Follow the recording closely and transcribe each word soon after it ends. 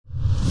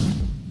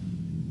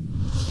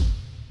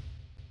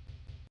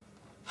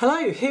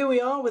Hello, here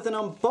we are with an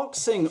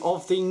unboxing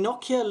of the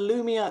Nokia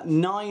Lumia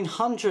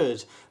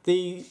 900,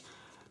 the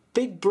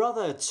big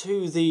brother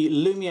to the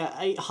Lumia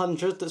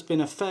 800 that's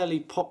been a fairly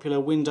popular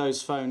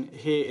Windows phone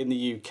here in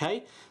the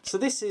UK. So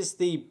this is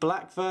the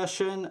black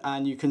version,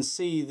 and you can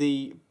see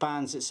the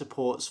bands it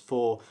supports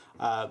for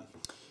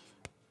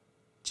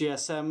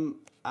GSM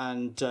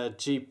and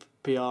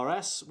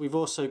GPRS. We've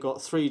also got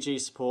 3G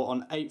support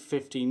on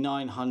 850,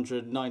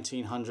 900,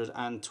 1900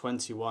 and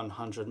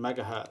 2100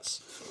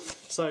 megahertz.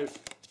 So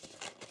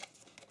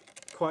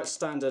quite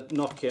standard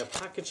Nokia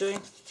packaging.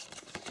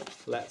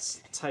 Let's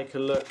take a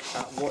look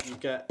at what you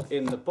get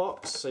in the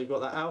box. So you've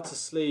got that outer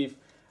sleeve,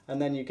 and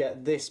then you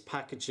get this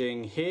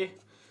packaging here.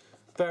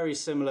 Very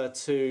similar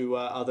to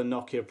other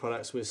Nokia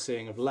products we're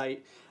seeing of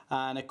late.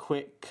 And a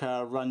quick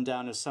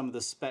rundown of some of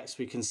the specs.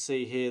 We can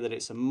see here that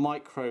it's a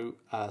micro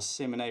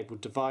SIM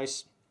enabled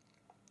device.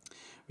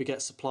 We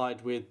get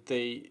supplied with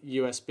the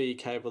USB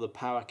cable, the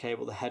power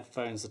cable, the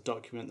headphones, the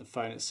document, the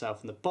phone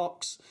itself, and the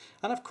box.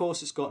 And of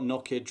course it's got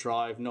Nokia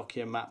Drive,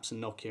 Nokia Maps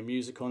and Nokia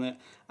Music on it,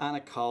 and a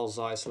Carl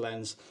Zeiss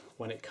lens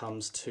when it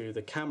comes to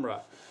the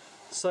camera.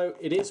 So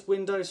it is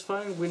Windows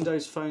Phone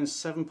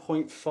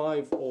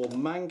 7.5 or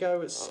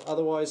Mango it's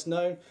otherwise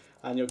known,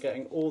 and you're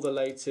getting all the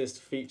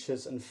latest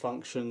features and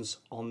functions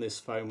on this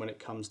phone when it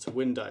comes to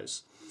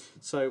Windows.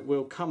 So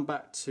we'll come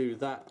back to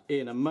that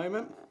in a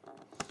moment.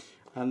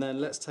 And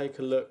then let's take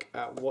a look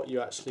at what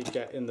you actually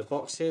get in the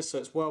box here. So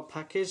it's well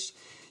packaged.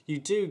 You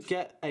do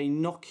get a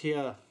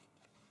Nokia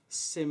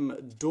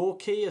SIM door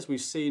key, as we've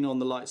seen on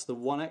the likes of the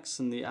One X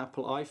and the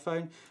Apple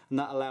iPhone, and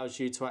that allows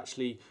you to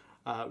actually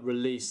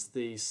release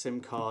the SIM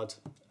card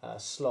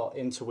slot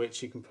into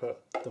which you can put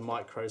the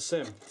micro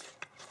SIM.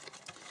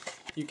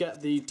 You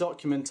get the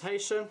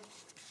documentation,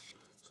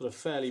 sort of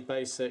fairly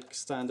basic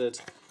standard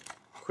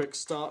quick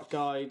start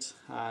guide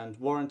and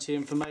warranty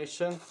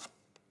information.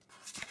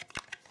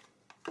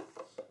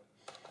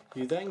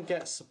 You then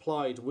get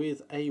supplied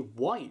with a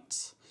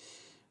white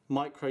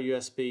micro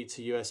USB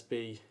to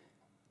USB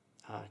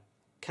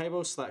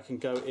cable, so that can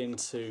go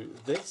into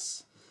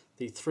this,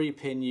 the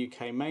 3-pin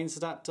UK mains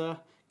adapter,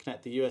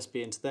 connect the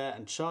USB into there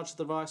and charge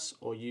the device,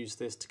 or use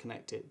this to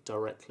connect it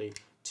directly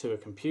to a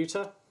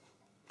computer.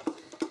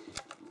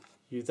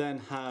 You then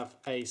have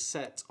a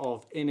set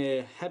of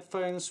in-ear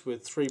headphones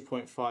with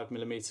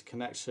 3.5mm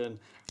connection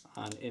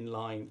and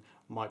inline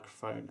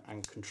microphone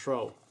and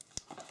control.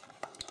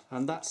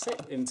 And that's it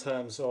in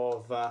terms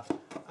of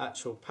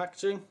actual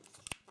packaging.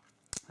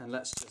 And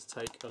let's just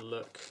take a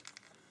look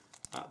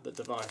at the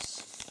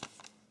device.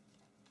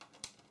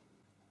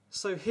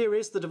 So here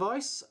is the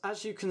device.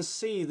 As you can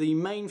see, the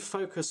main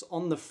focus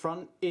on the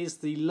front is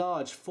the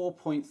large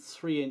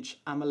 4.3-inch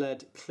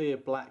AMOLED clear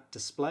black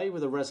display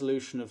with a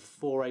resolution of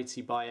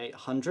 480 by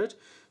 800.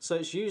 So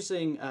it's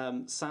using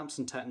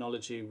Samsung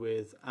technology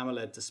with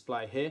AMOLED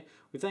display here.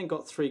 We've then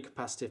got 3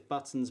 capacitive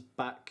buttons: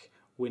 back,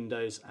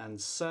 Windows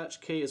and search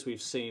key, as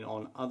we've seen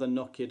on other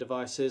Nokia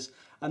devices.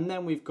 And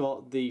then we've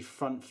got the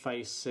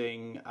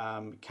front-facing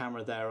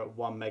camera there at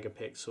 1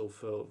 megapixel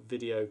for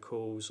video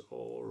calls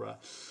or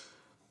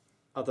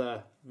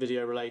other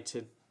video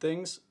related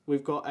things.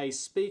 We've got a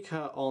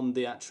speaker on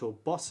the actual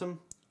bottom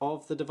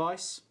of the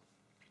device.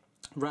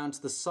 Round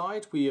to the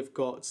side we have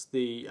got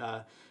the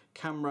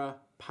camera,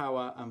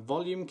 power and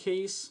volume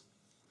keys.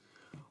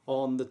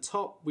 On the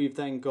top we've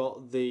then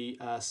got the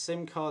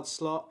SIM card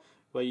slot,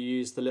 where you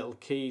use the little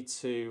key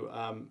to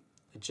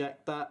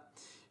eject that.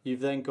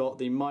 You've then got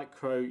the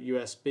micro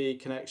USB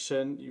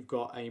connection, you've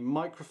got a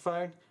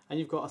microphone, and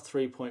you've got a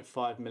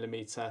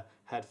 3.5mm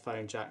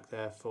headphone jack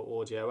there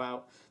for audio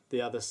out.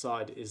 The other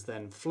side is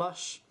then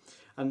flush.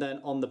 And then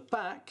on the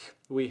back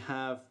we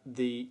have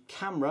the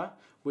camera,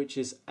 which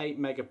is 8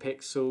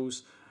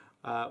 megapixels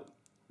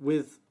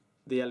with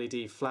the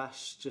LED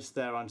flash just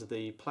there under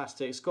the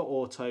plastic. It's got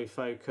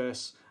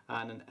autofocus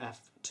and an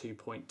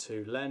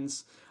f2.2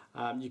 lens.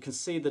 You can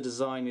see the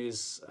design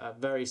is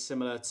very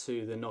similar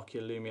to the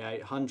Nokia Lumia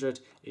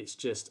 800, it's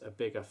just a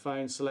bigger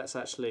phone. So let's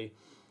actually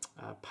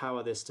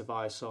power this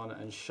device on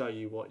and show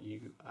you what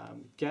you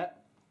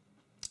get.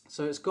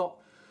 So it's got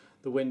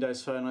the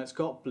Windows Phone, it's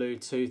got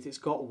Bluetooth, it's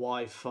got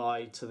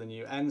Wi-Fi to the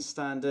new N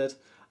standard.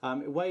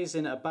 It weighs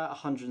in at about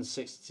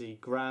 160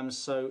 grams,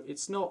 so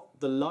it's not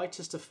the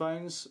lightest of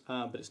phones,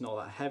 but it's not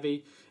that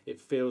heavy. It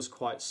feels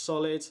quite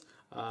solid.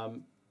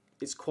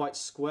 It's quite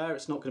square.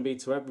 It's not going to be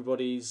to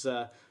everybody's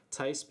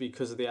taste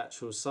because of the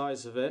actual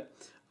size of it.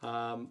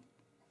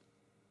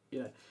 You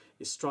know,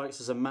 it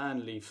strikes as a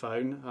manly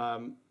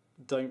phone.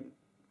 Don't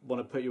want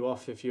to put you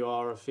off if you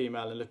are a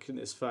female and looking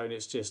at this phone.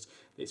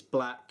 It's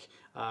black.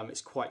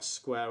 It's quite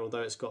square,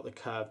 although it's got the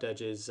curved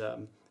edges.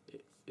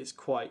 It's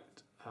quite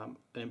an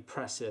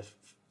impressive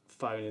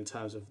phone in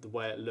terms of the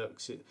way it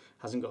looks. It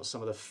hasn't got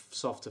some of the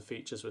softer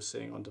features we're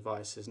seeing on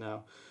devices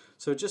now.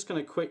 So we're just going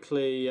to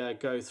quickly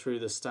go through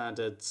the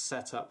standard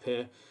setup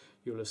here.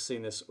 You'll have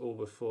seen this all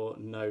before,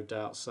 no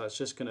doubt. So it's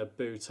just going to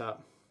boot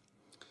up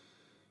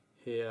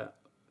here.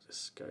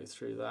 Just go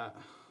through that.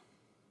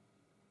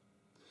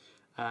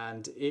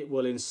 and it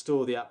will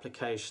install the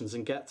applications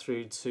and get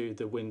through to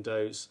the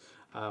Windows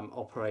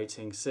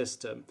operating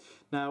system.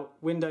 Now,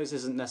 Windows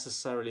isn't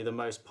necessarily the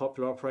most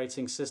popular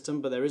operating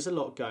system, but there is a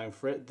lot going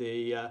for it.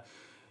 The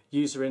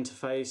user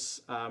interface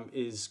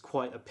is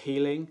quite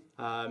appealing.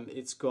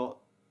 It's got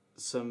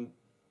some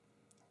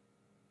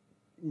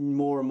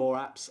more and more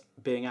apps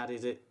being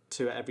added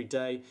to it every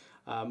day.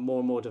 More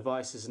and more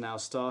devices are now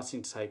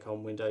starting to take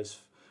on Windows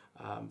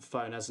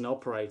Phone as an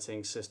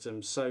operating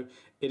system. So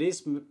it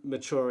is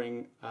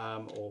maturing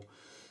or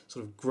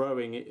sort of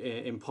growing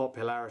in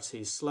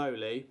popularity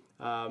slowly.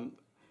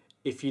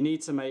 If you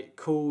need to make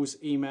calls,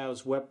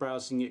 emails, web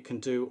browsing, it can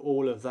do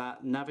all of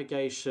that.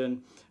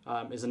 Navigation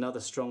is another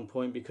strong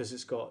point because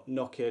it's got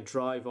Nokia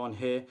Drive on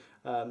here,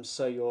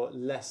 so you're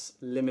less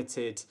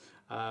limited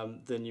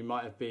than you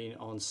might have been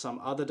on some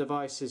other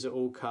devices. It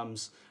all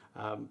comes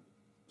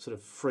sort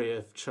of free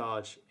of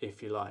charge,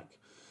 if you like.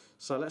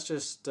 So let's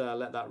just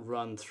let that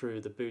run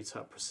through the boot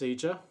up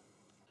procedure.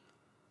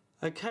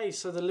 Okay,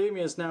 so the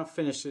Lumia has now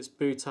finished its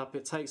boot up.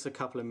 It takes a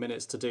couple of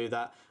minutes to do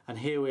that, and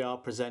here we are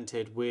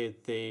presented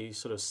with the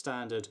sort of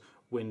standard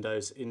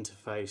Windows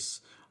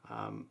interface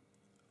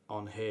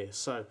on here.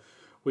 So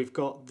we've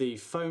got the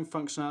phone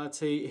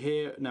functionality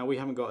here. Now, we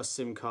haven't got a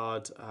SIM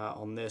card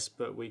on this,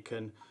 but we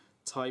can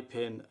type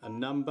in a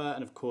number,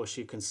 and of course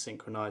you can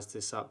synchronize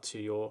this up to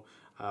your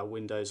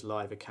Windows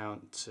Live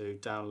account to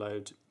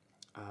download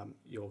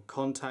your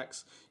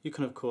contacts. You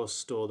can of course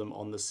store them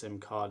on the SIM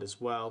card as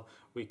well.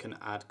 We can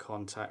add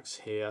contacts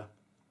here.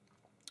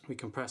 We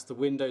can press the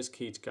Windows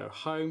key to go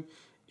home.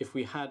 If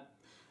we had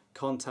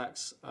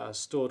contacts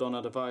stored on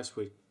our device,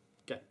 we'd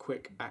get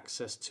quick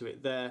access to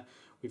it there.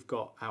 We've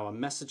got our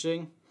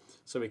messaging,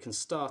 so we can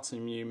start a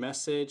new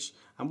message.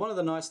 And one of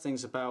the nice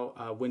things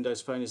about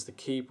Windows Phone is the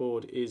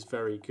keyboard is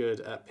very good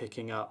at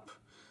picking up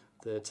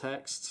the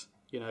text.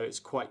 You know, it's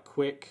quite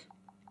quick.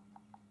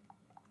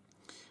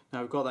 Now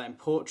we've got that in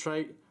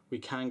portrait. We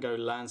can go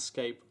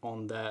landscape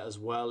on there as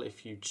well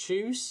if you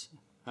choose,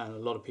 and a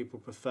lot of people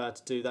prefer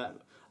to do that.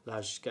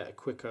 Allows you to get a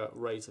quicker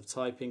rate of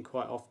typing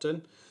quite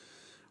often.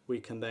 We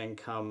can then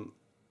come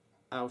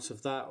out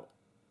of that.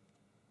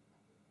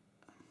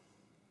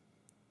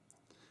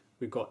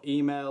 We've got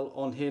email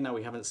on here. Now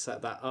we haven't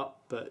set that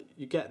up, but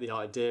you get the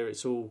idea.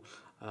 It's all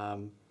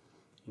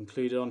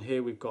included on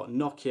here. We've got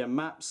Nokia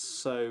Maps,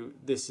 so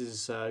this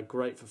is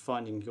great for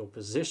finding your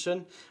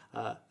position.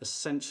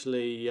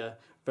 Essentially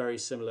very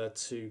similar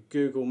to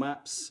Google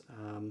Maps.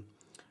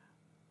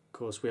 Of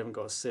course, we haven't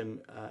got a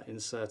SIM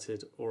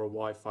inserted or a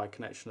Wi-Fi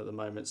connection at the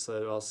moment, so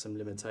there are some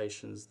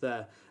limitations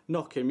there.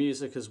 Nokia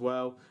Music as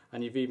well,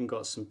 and you've even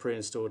got some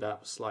pre-installed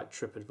apps like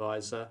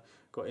TripAdvisor.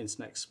 Got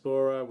Internet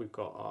Explorer, we've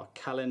got our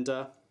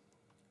calendar.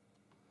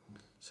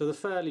 So the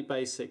fairly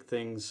basic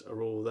things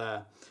are all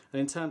there. And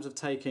in terms of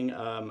taking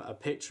a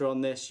picture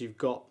on this, you've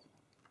got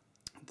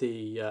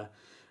the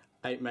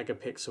 8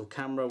 megapixel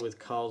camera with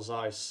Carl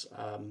Zeiss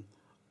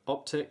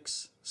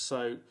optics.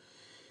 So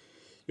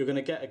you're going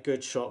to get a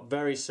good shot,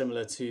 very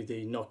similar to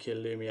the Nokia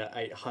Lumia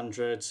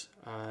 800,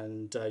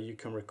 and you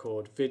can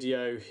record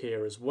video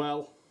here as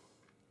well.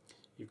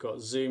 You've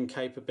got zoom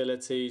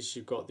capabilities,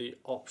 you've got the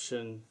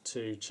option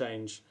to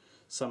change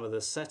some of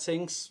the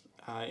settings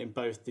in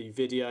both the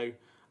video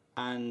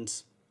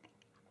and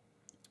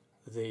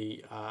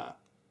the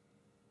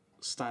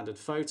standard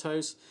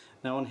photos.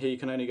 Now on here you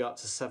can only go up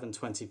to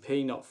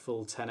 720p, not full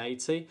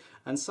 1080,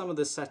 and some of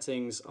the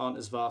settings aren't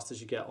as vast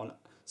as you get on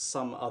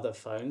some other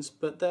phones,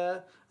 but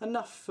they're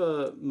enough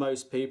for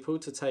most people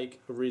to take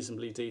a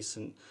reasonably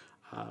decent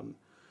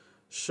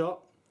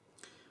shot.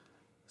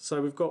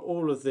 So we've got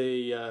all of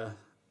the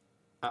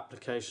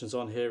applications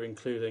on here,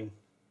 including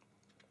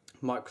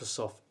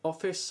Microsoft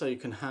Office, so you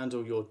can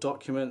handle your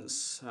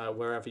documents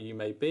wherever you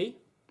may be.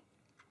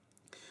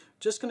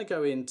 Just going to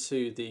go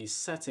into the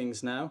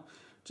settings now.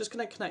 Just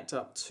going to connect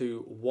up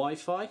to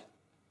Wi-Fi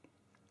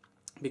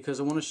because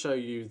I want to show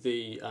you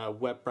the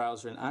web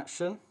browser in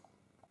action.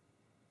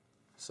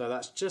 So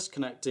that's just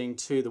connecting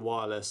to the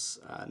wireless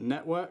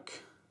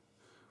network,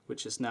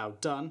 which is now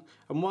done.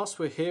 And whilst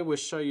we're here, we'll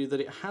show you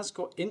that it has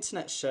got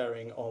internet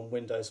sharing on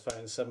Windows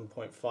Phone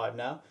 7.5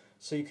 now.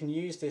 So you can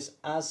use this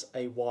as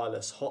a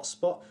wireless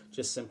hotspot.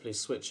 Just simply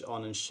switch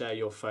on and share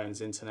your phone's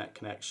internet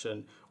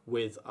connection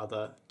with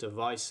other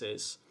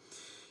devices.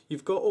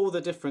 You've got all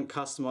the different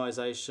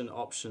customization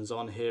options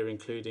on here,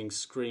 including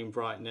screen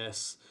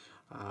brightness,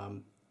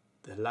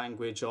 the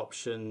language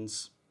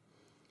options,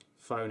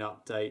 phone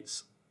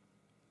updates,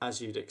 as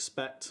you'd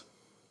expect.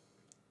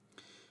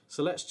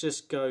 So let's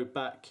just go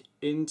back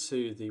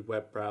into the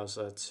web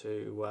browser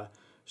to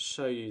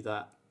show you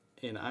that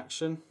in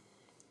action.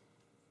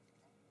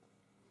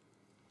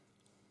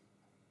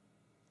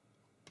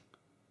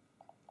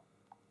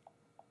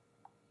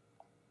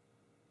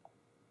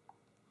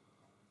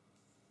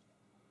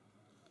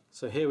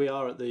 So here we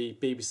are at the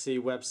BBC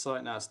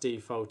website. Now it's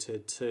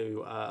defaulted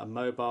to a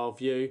mobile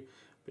view,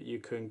 but you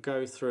can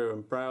go through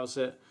and browse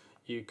it.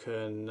 You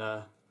can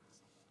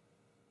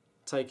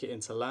take it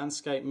into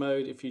landscape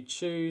mode if you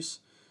choose.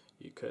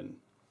 You can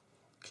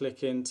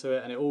click into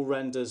it and it all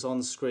renders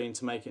on screen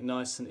to make it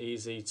nice and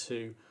easy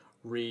to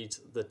read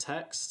the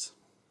text.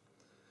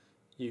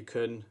 You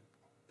can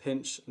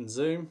pinch and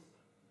zoom.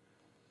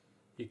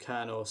 You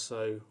can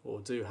also, or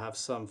do have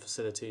some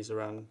facilities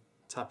around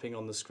tapping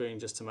on the screen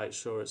just to make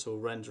sure it's all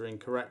rendering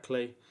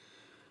correctly.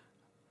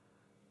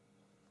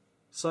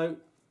 So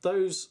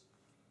those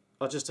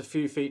are just a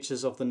few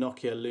features of the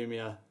Nokia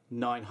Lumia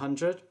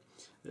 900.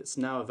 It's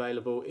now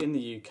available in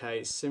the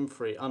UK,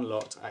 SIM-free,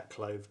 unlocked at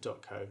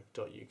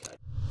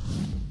clove.co.uk.